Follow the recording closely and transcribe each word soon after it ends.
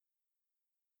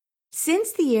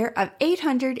Since the year of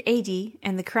 800 AD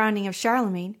and the crowning of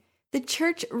Charlemagne, the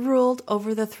Church ruled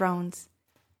over the thrones.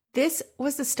 This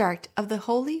was the start of the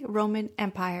Holy Roman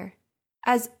Empire.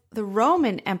 As the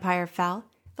Roman Empire fell,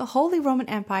 the Holy Roman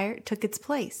Empire took its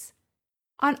place.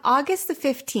 On August the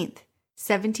 15th,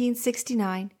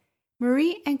 1769,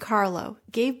 Marie and Carlo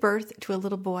gave birth to a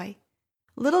little boy.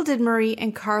 Little did Marie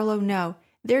and Carlo know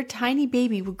their tiny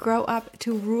baby would grow up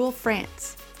to rule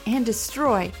France and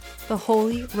destroy the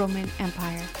Holy Roman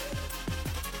Empire.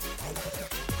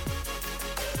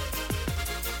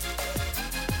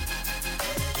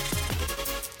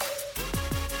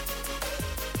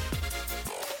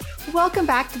 Welcome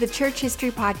back to the Church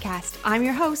History Podcast. I'm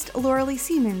your host, Laura Lee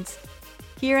Siemens.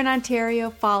 Here in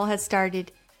Ontario, fall has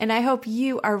started, and I hope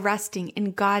you are resting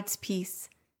in God's peace.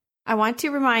 I want to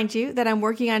remind you that I'm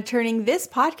working on turning this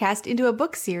podcast into a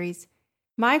book series.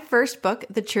 My first book,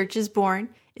 The Church is Born,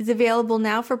 is available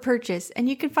now for purchase, and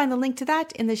you can find the link to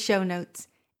that in the show notes.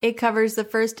 It covers the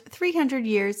first 300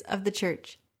 years of the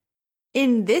Church.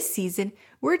 In this season,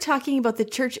 we're talking about the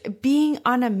Church being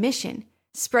on a mission,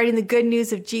 spreading the good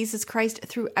news of Jesus Christ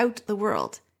throughout the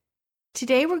world.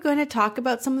 Today, we're going to talk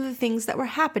about some of the things that were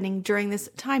happening during this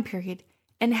time period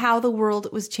and how the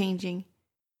world was changing.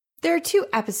 There are 2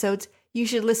 episodes you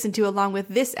should listen to along with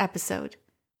this episode.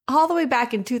 All the way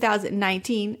back in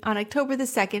 2019, on October the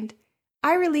 2nd,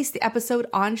 I released the episode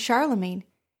on Charlemagne.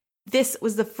 This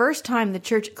was the first time the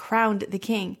Church crowned the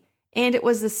king, and it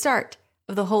was the start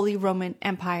of the Holy Roman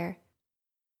Empire.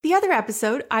 The other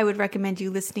episode I would recommend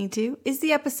you listening to is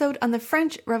the episode on the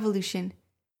French Revolution.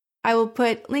 I will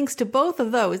put links to both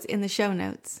of those in the show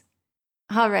notes.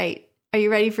 All right, are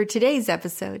you ready for today's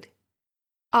episode?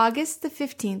 August the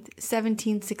 15th,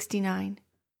 1769.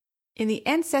 In the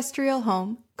ancestral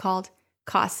home called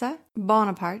Casa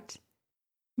Bonaparte,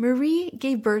 Marie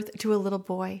gave birth to a little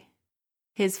boy.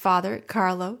 His father,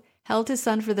 Carlo, held his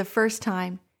son for the first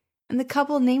time, and the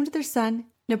couple named their son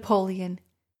Napoleon.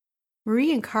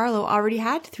 Marie and Carlo already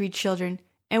had 3 children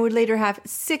and would later have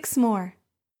 6 more.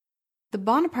 The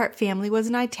Bonaparte family was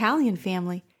an Italian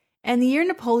family, and the year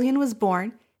Napoleon was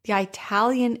born, the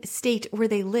Italian state where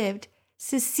they lived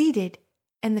seceded,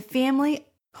 and the family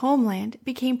homeland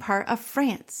became part of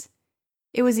France.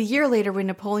 It was a year later, when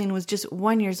Napoleon was just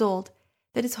 1 year old,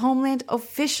 that his homeland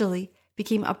officially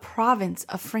became a province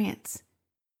of France.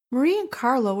 Marie and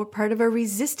Carlo were part of a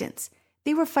resistance.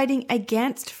 They were fighting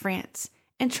against France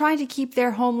and trying to keep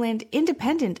their homeland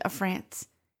independent of France.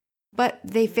 But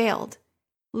they failed.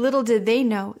 Little did they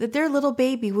know that their little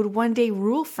baby would one day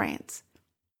rule France.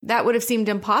 That would have seemed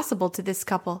impossible to this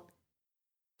couple.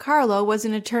 Carlo was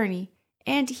an attorney,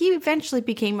 and he eventually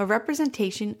became a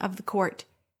representation of the court,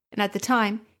 and at the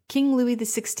time, King Louis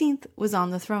XVI was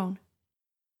on the throne.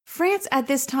 France at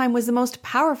this time was the most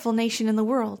powerful nation in the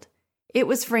world. It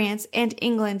was France and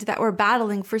England that were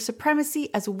battling for supremacy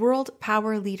as world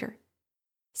power leader.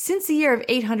 Since the year of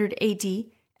 800 AD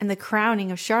and the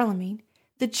crowning of Charlemagne,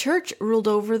 the Church ruled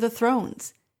over the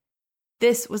thrones.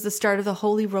 This was the start of the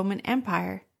Holy Roman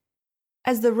Empire.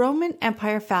 As the Roman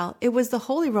Empire fell, it was the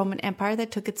Holy Roman Empire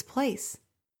that took its place.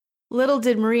 Little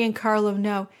did Marie and Carlo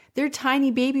know their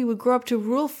tiny baby would grow up to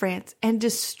rule France and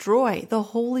destroy the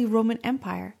Holy Roman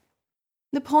Empire.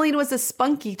 Napoleon was a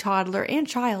spunky toddler and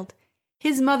child.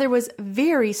 His mother was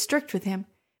very strict with him,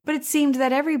 but it seemed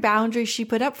that every boundary she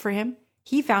put up for him,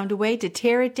 he found a way to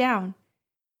tear it down.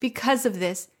 Because of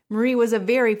this, Marie was a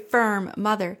very firm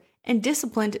mother and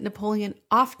disciplined Napoleon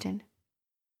often.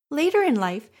 Later in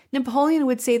life, Napoleon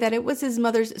would say that it was his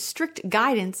mother's strict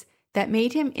guidance that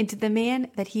made him into the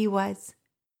man that he was.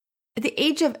 At the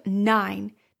age of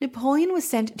 9, Napoleon was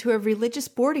sent to a religious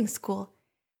boarding school,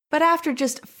 but after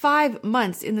just 5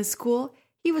 months in the school,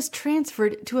 he was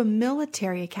transferred to a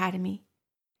military academy.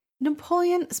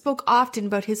 Napoleon spoke often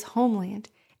about his homeland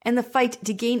and the fight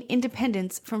to gain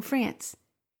independence from France.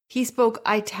 He spoke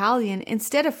Italian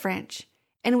instead of French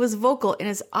and was vocal in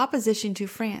his opposition to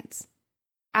France.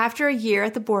 After a year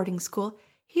at the boarding school,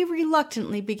 he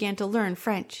reluctantly began to learn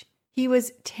French. He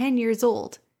was 10 years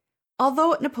old.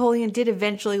 Although Napoleon did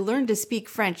eventually learn to speak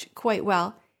French quite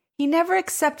well, he never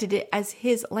accepted it as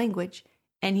his language,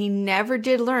 and he never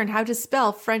did learn how to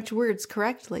spell French words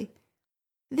correctly.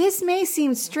 This may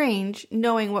seem strange,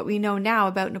 knowing what we know now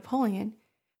about Napoleon,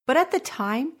 but at the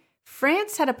time,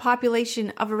 France had a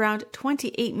population of around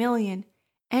 28 million,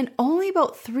 and only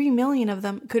about 3 million of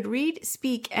them could read,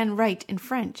 speak, and write in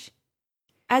French.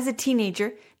 As a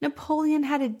teenager, Napoleon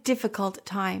had a difficult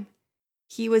time.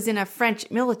 He was in a French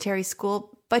military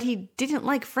school, but he didn't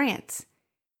like France.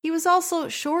 He was also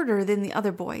shorter than the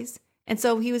other boys, and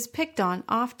so he was picked on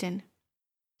often.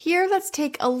 Here, let's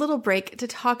take a little break to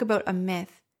talk about a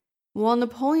myth. While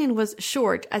Napoleon was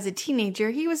short as a teenager,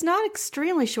 he was not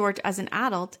extremely short as an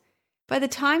adult. By the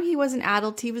time he was an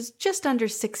adult, he was just under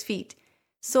 6 feet.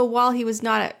 So while he was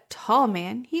not a tall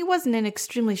man, he wasn't an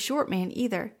extremely short man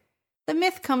either. The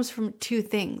myth comes from two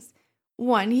things.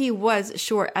 One, he was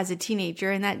short as a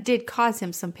teenager, and that did cause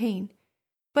him some pain.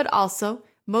 But also,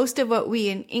 most of what we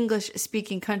in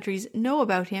English-speaking countries know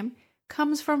about him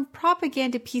comes from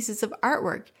propaganda pieces of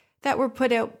artwork that were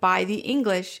put out by the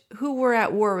English who were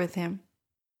at war with him.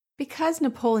 Because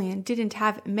Napoleon didn't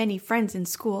have many friends in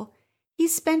school, he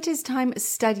spent his time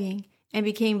studying and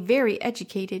became very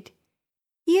educated.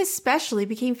 He especially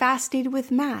became fascinated with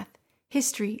math,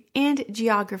 history, and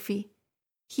geography.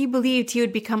 He believed he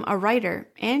would become a writer,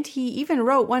 and he even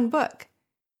wrote one book.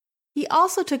 He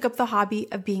also took up the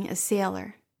hobby of being a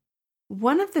sailor.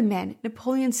 One of the men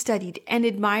Napoleon studied and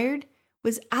admired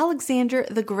was Alexander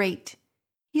the Great.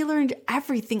 He learned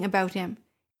everything about him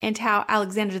and how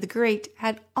Alexander the Great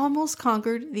had almost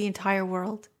conquered the entire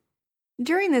world.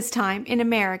 During this time in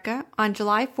America, on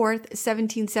July 4th,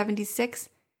 1776,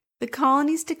 the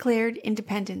colonies declared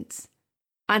independence.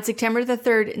 On September the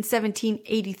 3rd in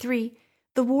 1783,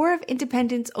 the War of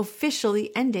Independence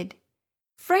officially ended.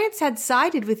 France had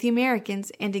sided with the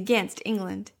Americans and against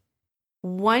England.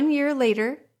 1 year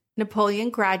later, Napoleon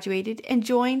graduated and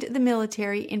joined the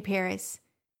military in Paris.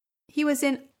 He was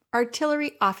an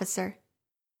artillery officer.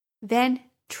 Then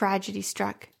tragedy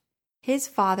struck. His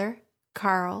father,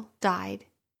 Karl, died.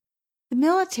 The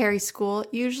military school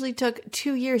usually took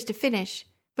 2 years to finish,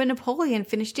 but Napoleon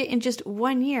finished it in just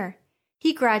 1 year.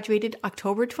 He graduated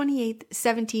October 28,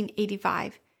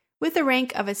 1785, with the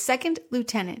rank of a second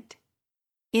lieutenant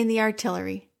in the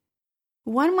artillery.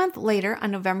 1 month later,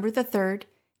 on November the 3rd,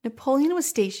 Napoleon was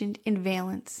stationed in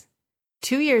Valence.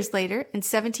 2 years later, in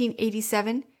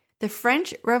 1787, the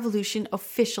French Revolution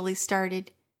officially started.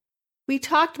 We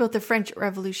talked about the French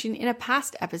Revolution in a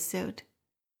past episode.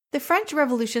 The French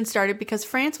Revolution started because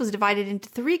France was divided into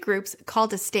 3 groups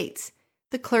called estates.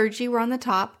 The clergy were on the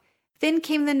top, then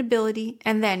came the nobility,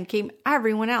 and then came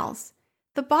everyone else.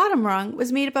 The bottom rung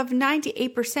was made up of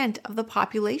 98% of the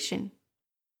population.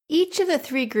 Each of the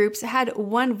 3 groups had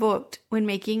 1 vote when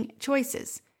making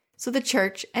choices, so the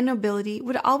church and nobility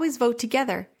would always vote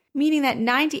together, meaning that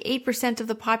 98% of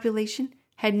the population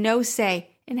had no say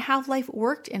in how life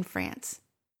worked in France.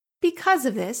 Because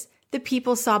of this, the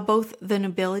people saw both the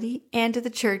nobility and the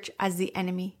church as the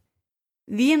enemy.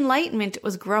 The Enlightenment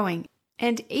was growing,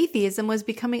 and atheism was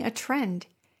becoming a trend.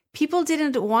 People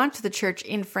didn't want the church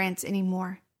in France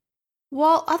anymore.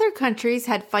 While other countries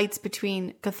had fights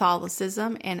between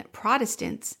Catholicism and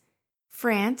Protestants,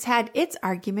 France had its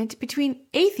argument between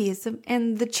atheism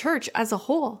and the church as a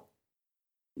whole.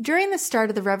 During the start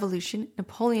of the revolution,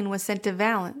 Napoleon was sent to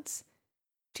Valence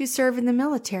to serve in the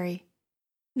military.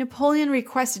 Napoleon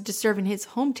requested to serve in his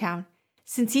hometown,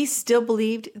 since he still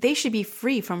believed they should be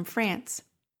free from France.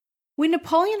 When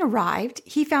Napoleon arrived,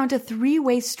 he found a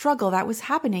 3-way struggle that was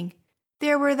happening.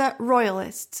 There were the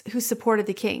royalists who supported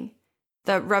the king,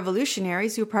 the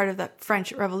revolutionaries who were part of the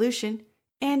French Revolution,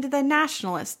 and the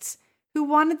nationalists who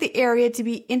wanted the area to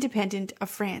be independent of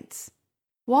France.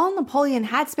 While Napoleon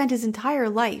had spent his entire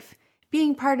life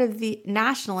being part of the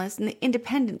nationalist and the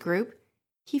independent group,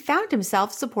 he found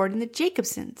himself supporting the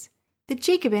Jacobins. The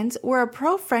Jacobins were a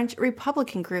pro-French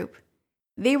Republican group.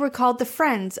 They were called the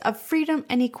Friends of Freedom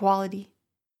and Equality.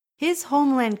 His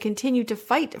homeland continued to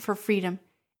fight for freedom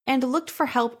and looked for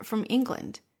help from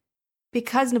England.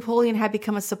 Because Napoleon had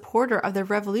become a supporter of the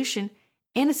revolution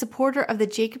and a supporter of the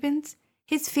Jacobins,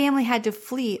 his family had to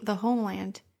flee the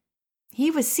homeland. He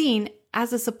was seen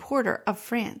as a supporter of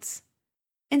France.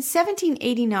 In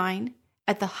 1789,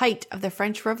 at the height of the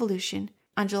French Revolution,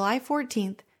 on July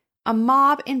 14th, a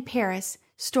mob in Paris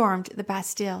stormed the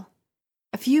Bastille.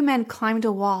 A few men climbed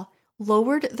a wall,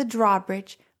 lowered the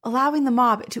drawbridge, allowing the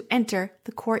mob to enter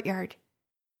the courtyard.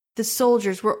 The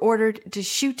soldiers were ordered to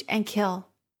shoot and kill.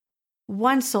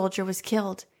 1 soldier was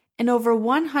killed, and over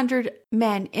 100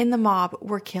 men in the mob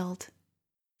were killed.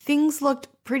 Things looked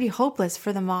pretty hopeless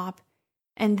for the mob,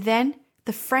 and then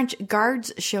the French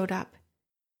guards showed up.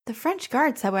 The French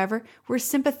guards, however, were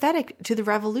sympathetic to the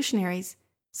revolutionaries,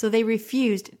 so they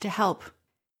refused to help.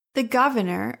 The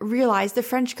governor realized the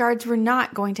French guards were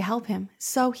not going to help him,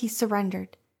 so he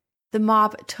surrendered. The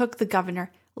mob took the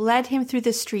governor, led him through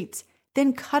the streets,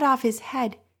 then cut off his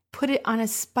head, put it on a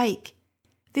spike.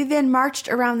 They then marched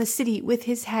around the city with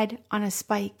his head on a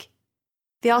spike.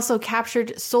 They also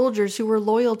captured soldiers who were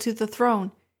loyal to the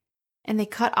throne, and they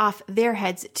cut off their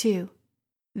heads too.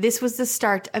 This was the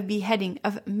start of beheading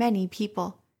of many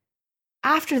people.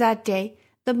 After that day,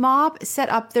 the mob set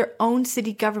up their own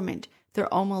city government,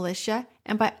 their own militia,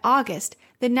 and by August,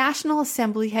 the National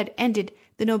Assembly had ended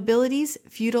the nobility's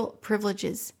feudal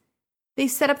privileges. They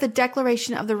set up the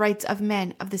Declaration of the Rights of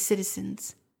Men of the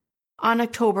Citizens. On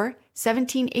October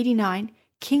 1789,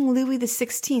 King Louis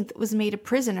XVI was made a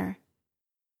prisoner.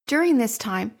 During this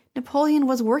time, Napoleon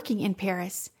was working in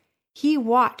Paris. He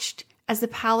watched as the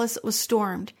palace was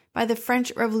stormed by the French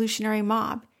revolutionary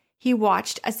mob. He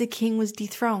watched as the king was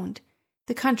dethroned.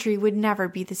 The country would never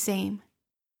be the same.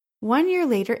 1 year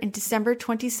later, in December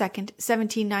 22nd,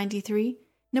 1793,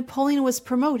 Napoleon was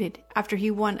promoted after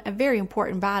he won a very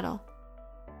important battle.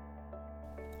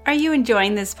 Are you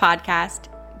enjoying this podcast?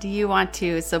 Do you want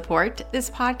to support this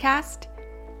podcast?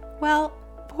 Well,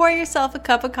 pour yourself a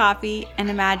cup of coffee and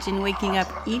imagine waking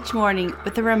up each morning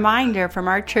with a reminder from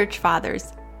our church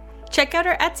fathers. Check out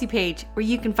our Etsy page where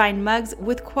you can find mugs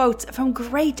with quotes from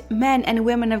great men and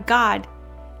women of God.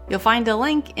 You'll find a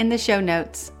link in the show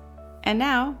notes. And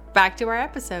now, back to our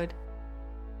episode.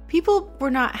 People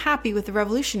were not happy with the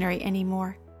revolutionary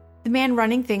anymore. The man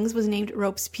running things was named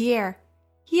Robespierre.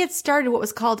 He had started what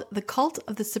was called the cult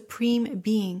of the supreme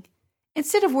being.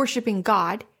 Instead of worshiping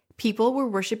God, people were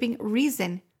worshiping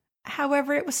reason.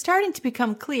 However, it was starting to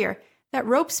become clear that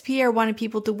Robespierre wanted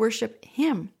people to worship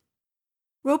him.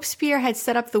 Robespierre had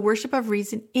set up the worship of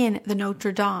reason in the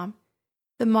Notre Dame.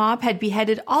 The mob had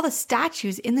beheaded all the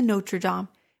statues in the Notre Dame,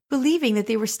 believing that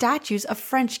they were statues of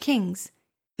French kings.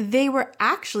 They were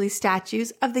actually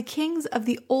statues of the kings of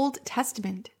the Old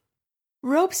Testament.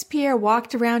 Robespierre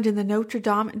walked around in the Notre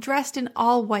Dame dressed in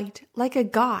all white, like a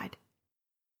god.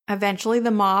 Eventually, the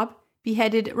mob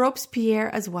beheaded Robespierre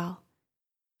as well.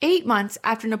 8 months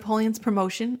after Napoleon's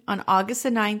promotion, on August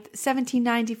 9th,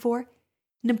 1794,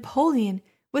 Napoleon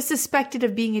was suspected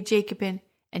of being a Jacobin,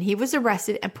 and he was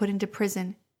arrested and put into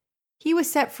prison. He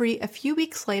was set free a few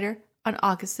weeks later on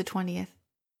August the 20th.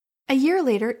 A year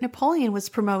later, Napoleon was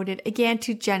promoted again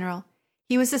to general.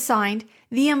 He was assigned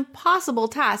the impossible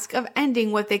task of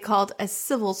ending what they called a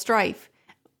civil strife.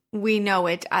 We know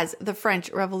it as the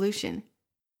French Revolution.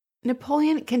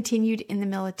 Napoleon continued in the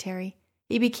military.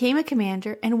 He became a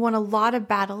commander and won a lot of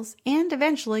battles and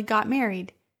eventually got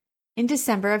married. In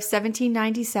December of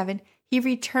 1797, he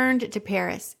returned to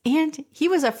Paris, and he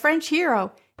was a French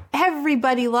hero.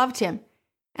 Everybody loved him.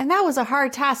 And that was a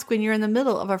hard task when you're in the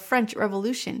middle of a French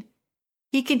Revolution.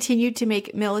 He continued to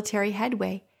make military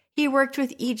headway. He worked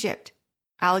with Egypt.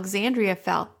 Alexandria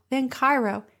fell, then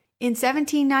Cairo. In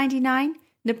 1799,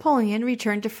 Napoleon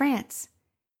returned to France.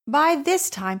 By this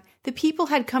time, the people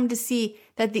had come to see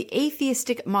that the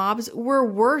atheistic mobs were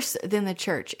worse than the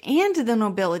church and the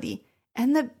nobility,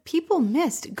 and the people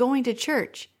missed going to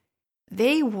church.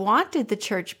 They wanted the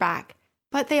church back,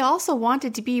 but they also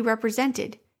wanted to be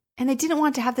represented, and they didn't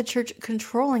want to have the church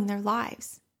controlling their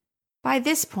lives. By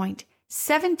this point,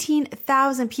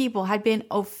 17,000 people had been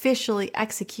officially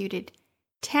executed.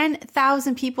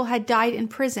 10,000 people had died in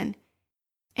prison,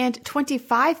 and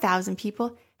 25,000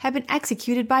 people had been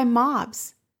executed by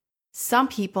mobs. Some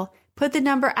people put the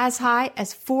number as high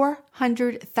as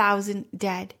 400,000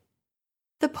 dead.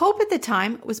 The Pope at the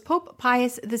time was Pope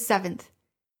Pius VII.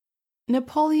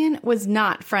 Napoleon was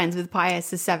not friends with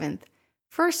Pius VII.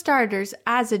 For starters,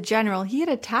 as a general, he had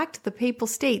attacked the Papal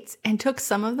States and took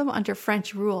some of them under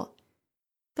French rule.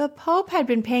 The Pope had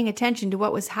been paying attention to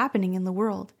what was happening in the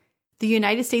world. The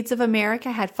United States of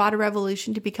America had fought a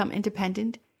revolution to become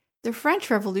independent. The French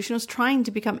Revolution was trying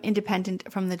to become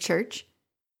independent from the church.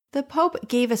 The Pope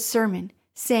gave a sermon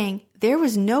saying there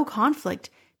was no conflict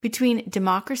between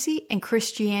democracy and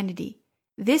Christianity.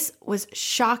 This was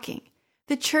shocking.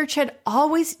 The church had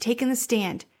always taken the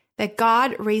stand that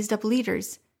God raised up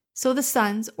leaders, so the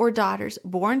sons or daughters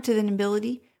born to the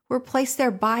nobility were placed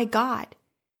there by God.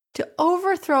 To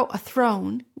overthrow a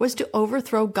throne was to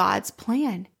overthrow God's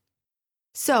plan.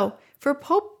 So, for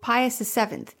Pope Pius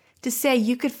VII to say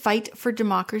you could fight for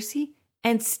democracy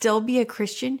and still be a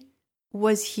Christian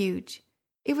was huge.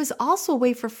 It was also a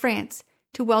way for France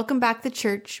to welcome back the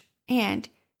church and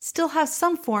still have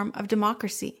some form of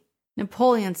democracy.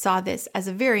 Napoleon saw this as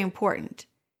very important.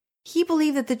 He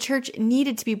believed that the church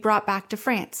needed to be brought back to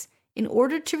France in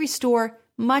order to restore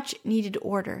much needed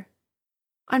order.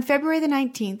 On February the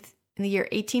 19th, in the year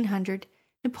 1800,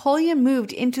 Napoleon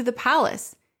moved into the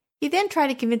palace. He then tried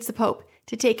to convince the Pope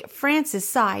to take France's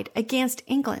side against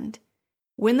England.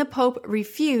 When the Pope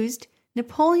refused,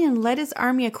 Napoleon led his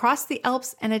army across the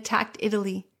Alps and attacked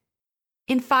Italy.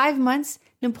 In 5 months,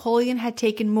 Napoleon had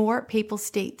taken more papal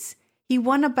states. He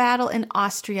won a battle in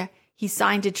Austria. He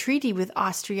signed a treaty with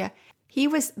Austria. He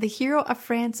was the hero of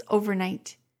France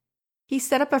overnight. He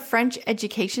set up a French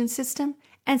education system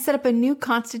and set up a new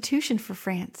constitution for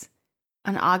France.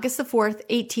 On August 4th,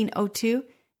 1802,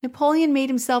 Napoleon made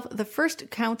himself the first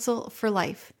consul for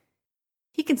life.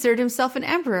 He considered himself an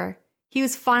emperor. He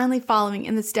was finally following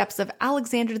in the steps of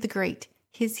Alexander the Great,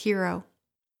 his hero.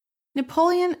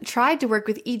 Napoleon tried to work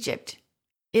with Egypt.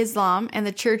 Islam and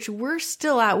the church were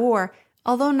still at war.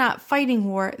 Although not fighting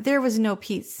war, there was no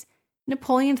peace.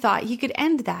 Napoleon thought he could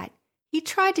end that. He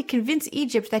tried to convince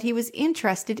Egypt that he was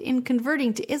interested in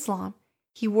converting to Islam.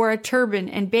 He wore a turban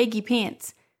and baggy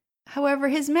pants. However,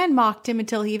 his men mocked him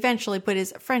until he eventually put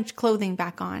his French clothing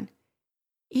back on.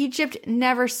 Egypt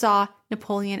never saw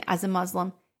Napoleon as a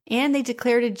Muslim, and they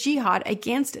declared a jihad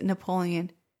against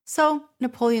Napoleon. So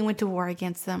Napoleon went to war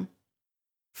against them.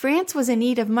 France was in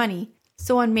need of money,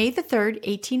 so on May 3rd,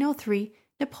 1803,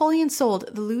 Napoleon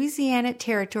sold the Louisiana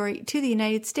Territory to the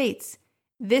United States.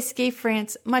 This gave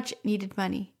France much needed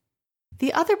money.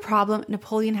 The other problem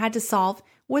Napoleon had to solve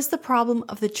was the problem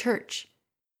of the church.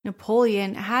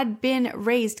 Napoleon had been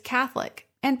raised Catholic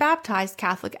and baptized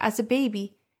Catholic as a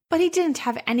baby, but he didn't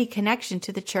have any connection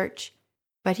to the church.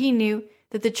 But he knew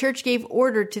that the church gave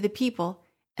order to the people,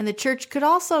 and the church could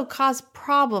also cause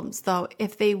problems, though,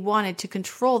 if they wanted to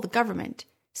control the government.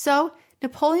 So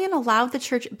Napoleon allowed the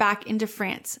church back into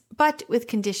France, but with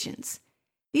conditions.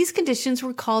 These conditions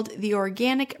were called the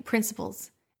Organic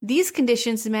Principles. These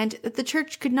conditions meant that the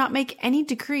church could not make any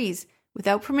decrees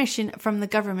without permission from the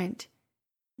government.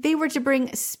 They were to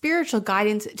bring spiritual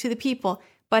guidance to the people,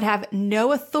 but have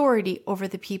no authority over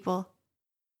the people.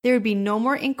 There would be no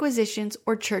more inquisitions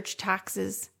or church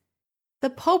taxes. The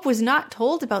Pope was not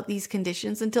told about these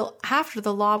conditions until after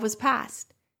the law was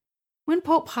passed. When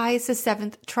Pope Pius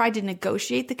VII tried to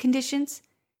negotiate the conditions,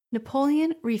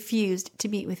 Napoleon refused to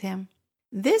meet with him.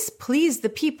 This pleased the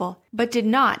people, but did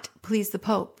not please the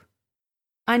Pope.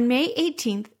 On May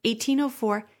 18,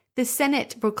 1804, the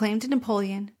Senate proclaimed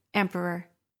Napoleon emperor.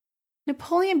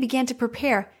 Napoleon began to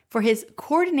prepare for his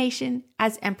coronation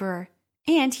as emperor,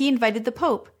 and he invited the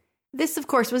Pope. This, of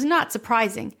course, was not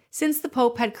surprising, since the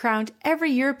Pope had crowned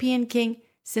every European king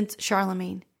since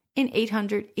Charlemagne in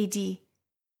 800 AD.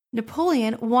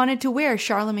 Napoleon wanted to wear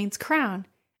Charlemagne's crown.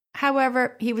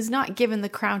 However, he was not given the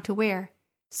crown to wear.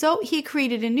 So he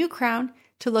created a new crown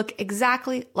to look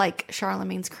exactly like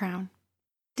Charlemagne's crown.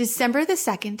 December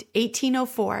 2nd,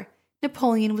 1804,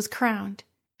 Napoleon was crowned.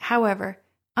 However,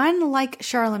 unlike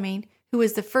Charlemagne, who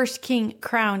was the first king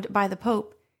crowned by the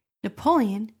Pope,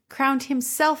 Napoleon crowned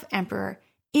himself emperor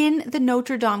in the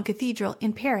Notre Dame Cathedral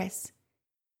in Paris.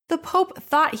 The Pope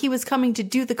thought he was coming to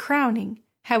do the crowning.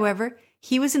 However,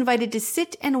 he was invited to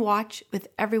sit and watch with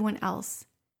everyone else.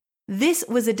 This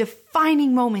was a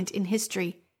defining moment in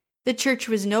history. The church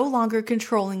was no longer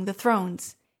controlling the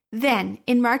thrones. Then,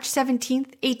 in March 17,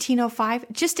 1805,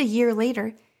 just a year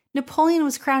later, Napoleon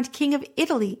was crowned King of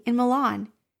Italy in Milan.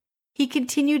 He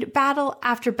continued battle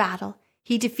after battle.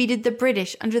 He defeated the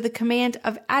British under the command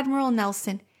of Admiral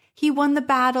Nelson. He won the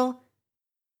battle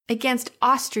against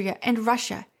Austria and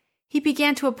Russia. He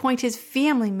began to appoint his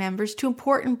family members to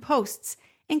important posts,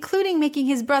 including making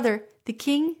his brother the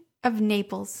King of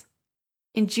Naples.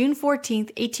 In June 14,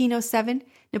 1807,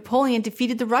 Napoleon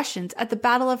defeated the Russians at the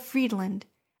Battle of Friedland.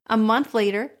 A month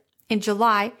later, in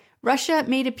July, Russia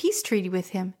made a peace treaty with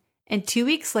him, and 2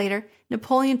 weeks later,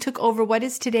 Napoleon took over what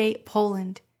is today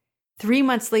Poland. 3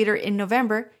 months later, in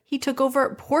November, he took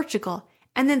over Portugal,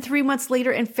 and then 3 months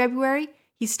later, in February,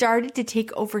 he started to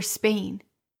take over Spain.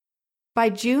 By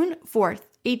June 4th,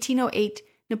 1808,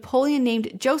 Napoleon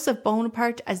named Joseph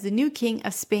Bonaparte as the new king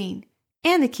of Spain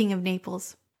and the king of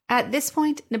Naples. At this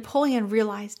point, Napoleon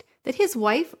realized that his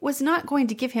wife was not going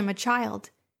to give him a child.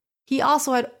 He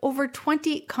also had over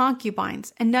 20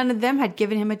 concubines, and none of them had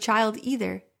given him a child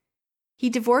either. He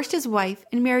divorced his wife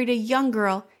and married a young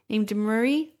girl named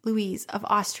Marie Louise of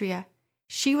Austria.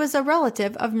 She was a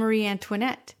relative of Marie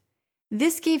Antoinette.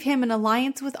 This gave him an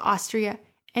alliance with Austria,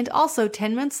 and also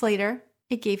 10 months later,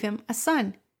 it gave him a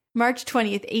son. March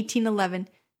 20th, 1811,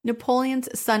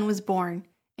 Napoleon's son was born,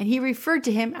 and he referred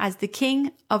to him as the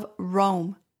King of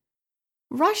Rome.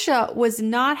 Russia was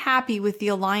not happy with the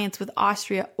alliance with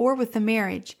Austria or with the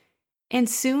marriage, and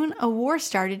soon a war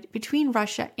started between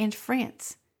Russia and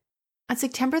France. On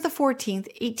September the 14th,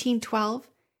 1812,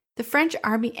 the French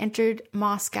army entered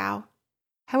Moscow.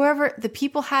 However, the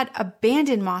people had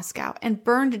abandoned Moscow and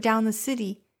burned down the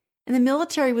city, and the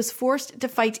military was forced to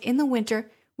fight in the winter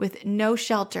with no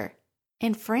shelter,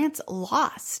 and France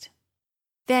lost.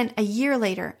 Then, a year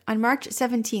later, on March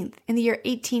 17th, in the year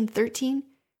 1813,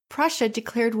 Prussia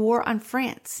declared war on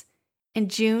France. And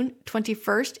June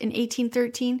 21st, in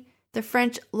 1813, the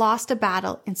French lost a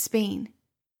battle in Spain.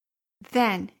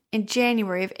 Then, in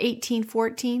January of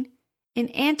 1814, an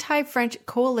anti-French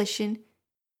coalition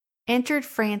entered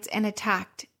France and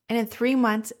attacked, and in 3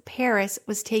 months Paris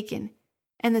was taken,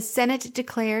 and the Senate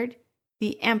declared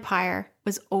the empire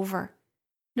was over.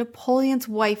 Napoleon's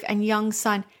wife and young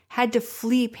son had to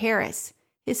flee Paris.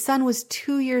 His son was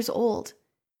 2 years old.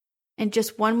 And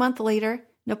just 1 month later,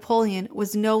 Napoleon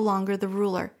was no longer the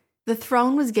ruler. The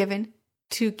throne was given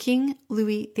to King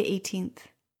Louis XVIII.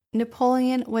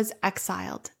 Napoleon was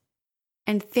exiled,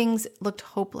 and things looked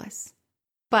hopeless.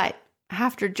 But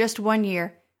after just 1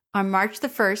 year, on March the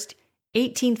 1st,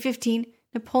 1815,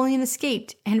 Napoleon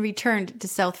escaped and returned to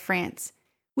South France.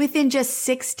 Within just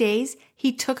 6 days,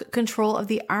 he took control of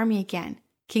the army again.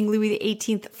 King Louis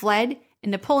XVIII fled,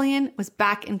 and Napoleon was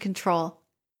back in control.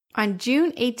 On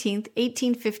June 18,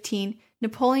 1815,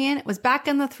 Napoleon was back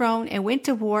on the throne and went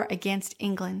to war against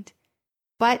England.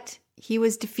 But he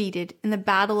was defeated in the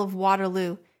Battle of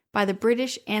Waterloo by the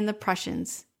British and the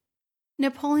Prussians.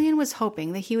 Napoleon was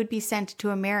hoping that he would be sent to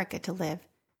America to live,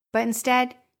 but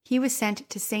instead he was sent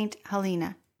to St.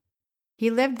 Helena. He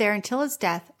lived there until his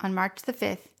death on March the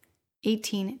 5th,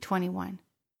 1821.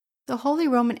 The Holy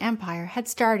Roman Empire had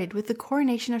started with the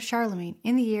coronation of Charlemagne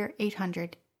in the year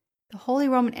 800. The Holy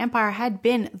Roman Empire had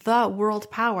been the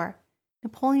world power.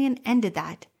 Napoleon ended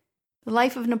that. The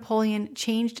life of Napoleon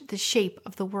changed the shape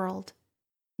of the world.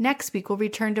 Next week, we'll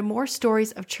return to more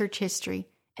stories of church history.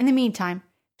 In the meantime,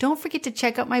 don't forget to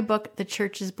check out my book, The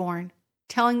Church is Born,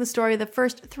 telling the story of the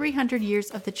first 300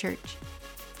 years of the church.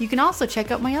 You can also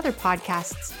check out my other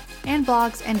podcasts and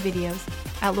blogs and videos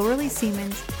at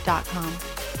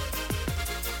lauraleesiemens.com.